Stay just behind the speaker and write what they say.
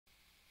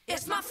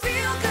It's my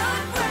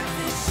feel-good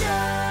breakfast show.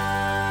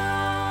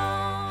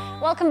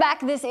 Welcome back.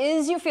 This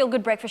is your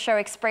feel-good breakfast show,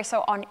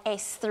 Expresso on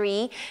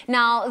S3.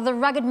 Now, the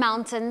rugged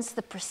mountains,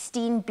 the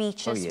pristine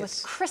beaches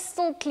with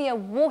crystal clear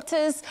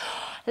waters,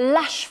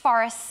 lush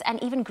forests,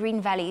 and even green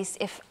valleys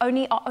are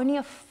only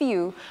a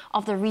few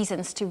of the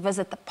reasons to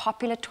visit the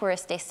popular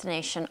tourist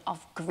destination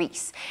of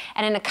Greece.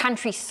 And in a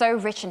country so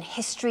rich in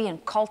history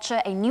and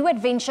culture, a new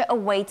adventure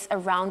awaits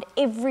around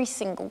every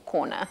single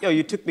corner. Yo,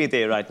 you took me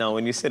there right now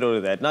when you said all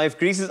of that. Now, if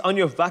Greece is on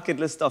your bucket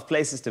list of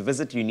places to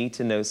visit, you need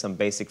to know some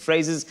basic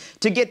phrases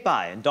to get by.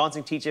 And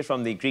dancing teacher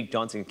from the Greek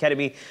Dancing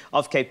Academy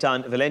of Cape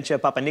Town, Valentia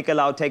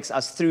Papanikolaou, takes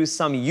us through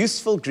some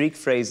useful Greek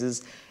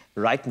phrases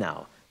right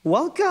now.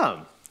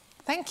 Welcome.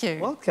 Thank you.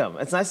 Welcome.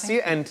 It's nice to see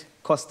you. And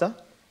Costa.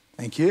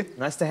 Thank you.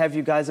 Nice to have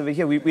you guys over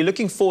here. We're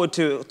looking forward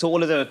to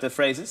all of the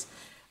phrases.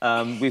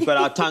 We've got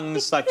our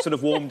tongues like sort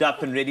of warmed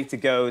up and ready to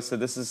go, so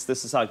this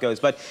is how it goes.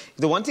 But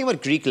the one thing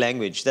about Greek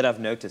language that I've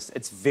noticed,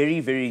 it's very,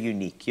 very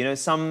unique. You know,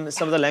 some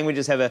of the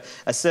languages have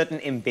a certain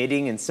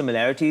embedding and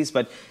similarities,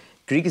 but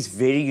Greek is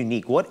very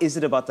unique. What is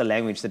it about the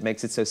language that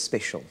makes it so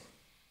special?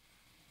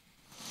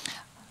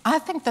 I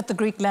think that the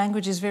Greek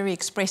language is very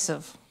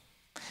expressive.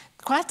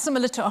 Quite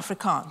similar to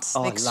Afrikaans.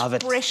 Oh, the I love it.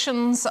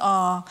 expressions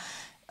are...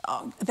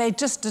 they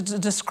just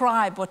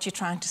describe what you're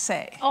trying to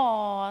say.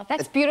 Oh,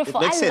 that's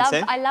beautiful. It makes sense,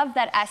 eh? I love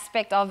that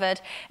aspect of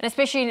it. And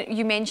especially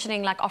you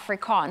mentioning like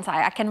Afrikaans.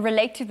 I can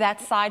relate to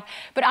that side.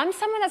 But I'm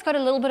someone that's got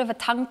a little bit of a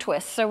tongue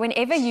twist. So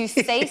whenever you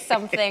say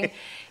something,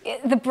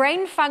 the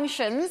brain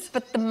functions,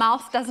 but the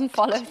mouth doesn't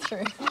follow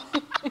through.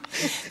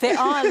 There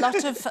are a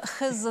lot of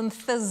h's and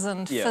th's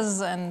and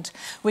fizz, and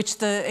which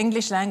the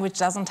English language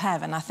doesn't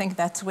have, and I think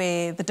that's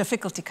where the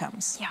difficulty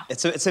comes. Yeah.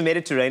 It's a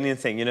Mediterranean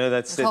thing, you know.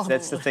 That's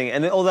the thing,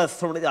 and all that.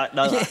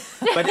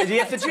 But you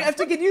have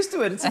to get used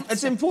to it.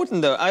 It's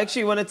important, though. I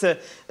actually wanted to.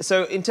 So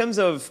in terms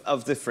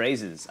of the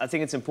phrases, I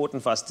think it's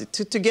important for us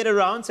to get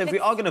around. So if we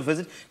are going to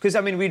visit, because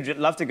I mean we'd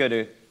love to go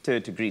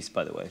to Greece,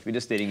 by the way. We're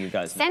just letting you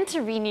guys know.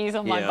 Santorini is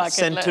on my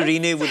bucket list.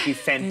 Santorini would be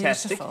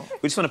fantastic. Beautiful.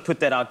 We just want to put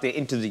that out there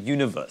into the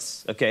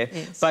universe, okay?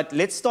 Yes. But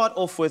let's start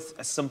off with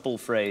a simple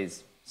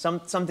phrase,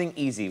 something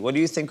easy. What do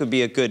you think would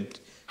be a good...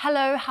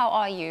 Hello, how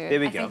are you? There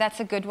we I go. think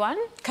that's a good one.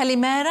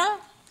 Kalimera,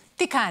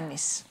 τι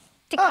κάνεις?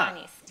 Τι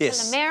κάνεις?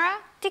 yes. Kalimera,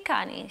 τι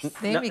κάνεις?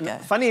 There we go.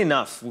 Funny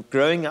enough,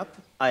 growing up,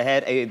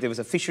 there was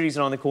a fisheries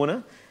around the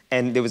corner,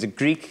 and there was a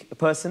Greek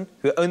person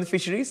who owned the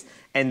fisheries,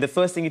 and the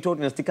first thing he taught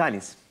me was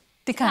tikanis.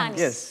 Τι κάνεις?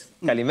 Yes.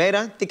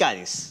 Kalimera,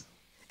 tikanis.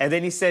 And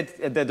then he said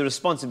the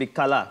response would be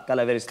kala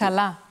very still.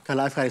 Καλά.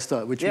 Καλά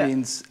ευχαριστώ, which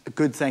means a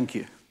good thank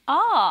you.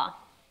 Ah,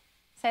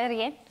 say that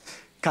again.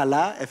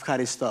 Καλά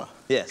ευχαριστώ.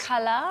 Yes.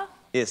 Kala,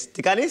 Yes.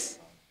 Tikanis?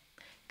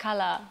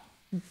 kala.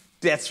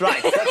 That's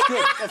right. That's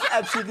good. That's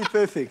absolutely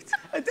perfect.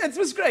 That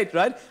was great,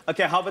 right?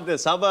 Okay, how about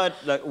this? How about,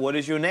 like, what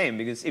is your name?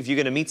 Because if you're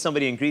going to meet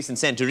somebody in Greece in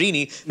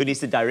Santorini who needs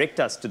to direct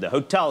us to the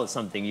hotel or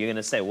something, you're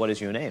going to say, what is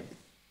your name?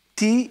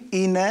 Τι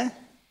είναι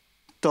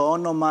το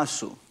όνομά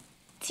σου?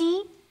 Τι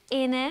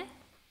είναι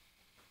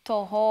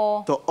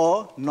το Το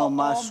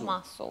όνομά σου.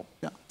 όνομα σου?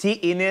 Yeah. Ti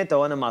ine to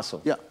onamasu.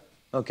 Yeah.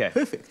 Okay.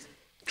 Perfect.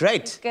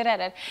 Great. Good at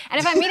it. And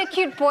if I meet a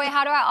cute boy,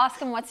 how do I ask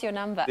him what's your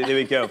number? There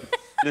we go.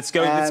 Let's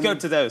go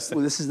to those.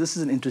 Well, this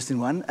is an interesting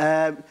one.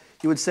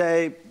 You would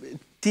say,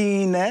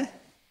 τι είναι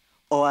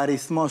ο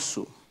αριθμός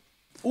σου?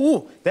 Ooh,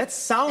 that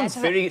sounds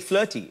very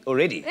flirty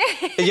already.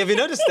 Have you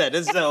noticed that?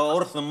 It's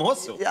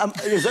orthomosu.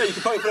 Yeah, so you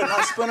could probably put a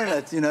nice spin on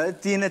it, you know.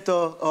 Τι είναι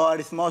ο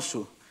αριθμός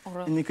σου?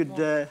 And you could,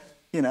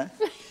 you know,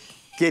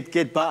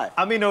 get by.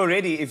 I mean,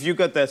 already, if you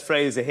got that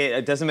phrase ahead,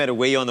 it doesn't matter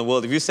where you are in the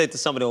world. If you say to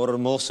somebody,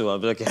 orthomosu, I'll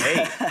be like,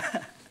 hey,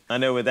 I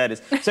know where that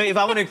is. So if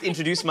I want to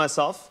introduce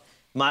myself,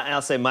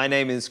 I'll say, my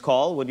name is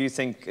Carl. What do you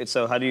think? So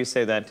how do you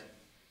say that?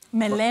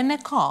 Με λένε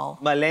Carl.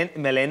 Melene?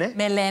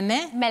 Με λένε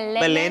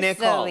Melene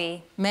Carl.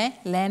 Zoe. Με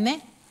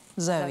λένε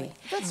Zoe.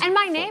 And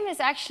my name is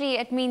actually,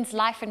 it means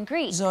life in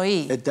Greek.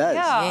 Zoe. It does.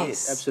 Yeah.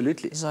 Yes,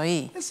 absolutely.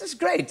 Zoe. This is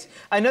great.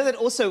 I know that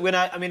also when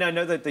I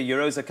know that the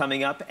Euros are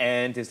coming up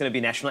and there's going to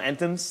be national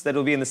anthems that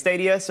will be in the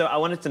stadia. So I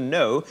wanted to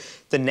know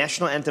the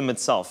national anthem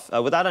itself.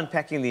 Without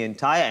unpacking the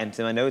entire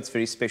anthem, I know it's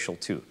very special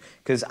too,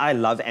 because I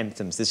love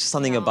anthems. There's just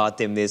something about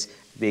them. There's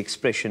the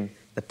expression,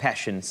 the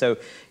passion. So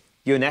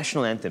your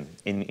national anthem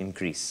in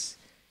Greece.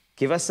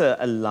 Give us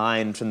a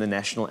line from the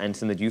national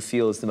anthem that you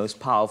feel is the most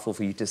powerful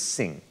for you to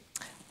sing.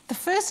 The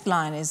first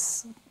line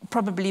is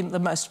probably the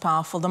most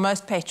powerful, the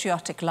most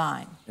patriotic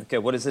line. Okay,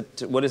 what is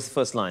it? What is the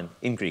first line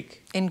in Greek?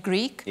 In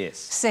Greek, Yes.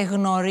 σε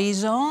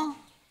γνωρίζω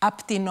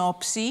απ' την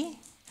όψη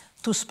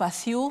του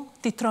σπαθιού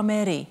τη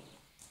τρομερή.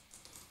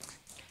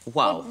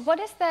 Wow. What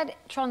does that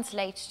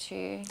translate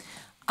to?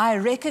 I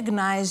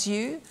recognize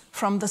you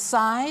from the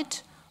side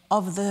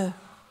of the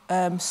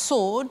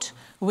sword,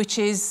 which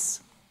is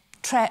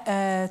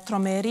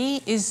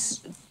tromeri is...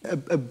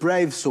 A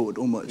brave sword,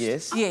 almost.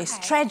 Yes. Yes,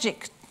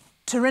 tragic,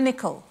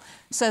 tyrannical.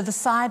 So the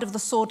side of the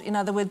sword, in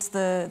other words,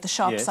 the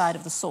sharp Yes. side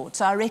of the sword.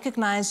 So I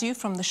recognize you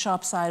from the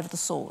sharp side of the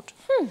sword.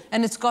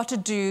 And it's got to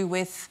do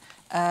with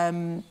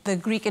the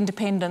Greek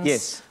independence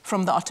Yes.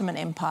 from the Ottoman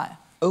Empire.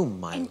 Oh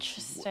my.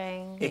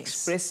 Interesting.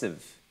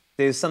 Expressive.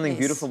 There's something Yes.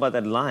 beautiful about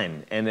that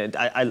line, and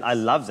I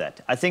love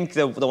that. I think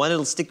the one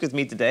that'll stick with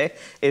me today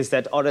is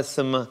that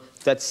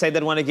say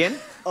that one again.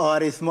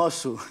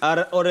 Aritmosu.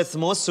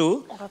 Orithmosu,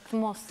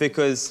 Orithmosu.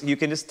 because you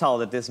can just tell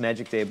that there's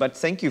magic there. But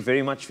thank you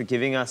very much for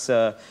giving us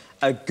a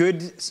good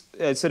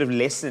sort of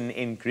lesson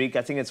in Greek.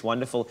 I think it's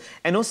wonderful.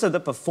 And also the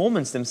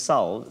performance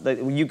themselves,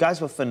 you guys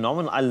were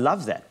phenomenal. I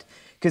love that.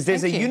 Because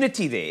there's Thank a you.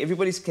 unity there.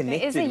 Everybody's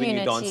connected when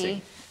you're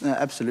dancing. No,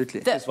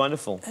 absolutely. It's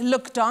wonderful.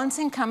 Look,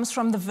 dancing comes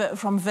from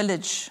from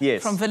village,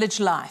 Yes. from village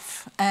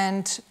life,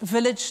 and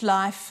village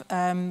life.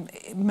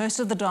 Most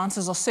of the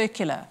dances are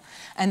circular,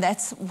 and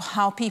that's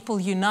how people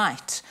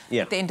unite.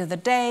 Yeah. At the end of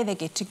the day, they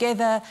get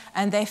together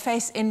and they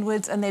face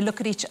inwards and they look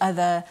at each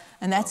other,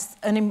 and that's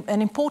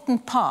an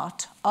important part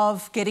of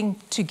getting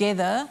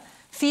together,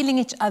 feeling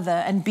each other,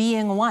 and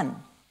being one.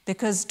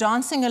 Because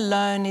dancing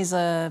alone is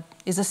a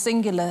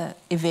singular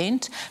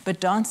event, but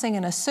dancing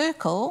in a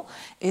circle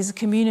is a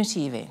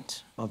community event.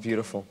 Oh,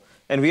 beautiful.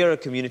 And we are a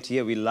community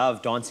here. We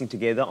love dancing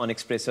together on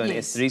Expresso and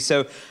Yes. S3. So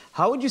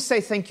how would you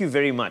say thank you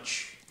very much?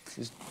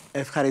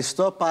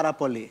 Ευχαριστώ πάρα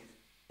πολύ.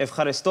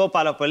 Ευχαριστώ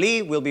πάρα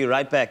πολύ. We'll be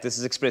right back. This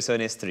is Expresso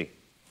and S3.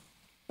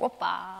 Whoopa.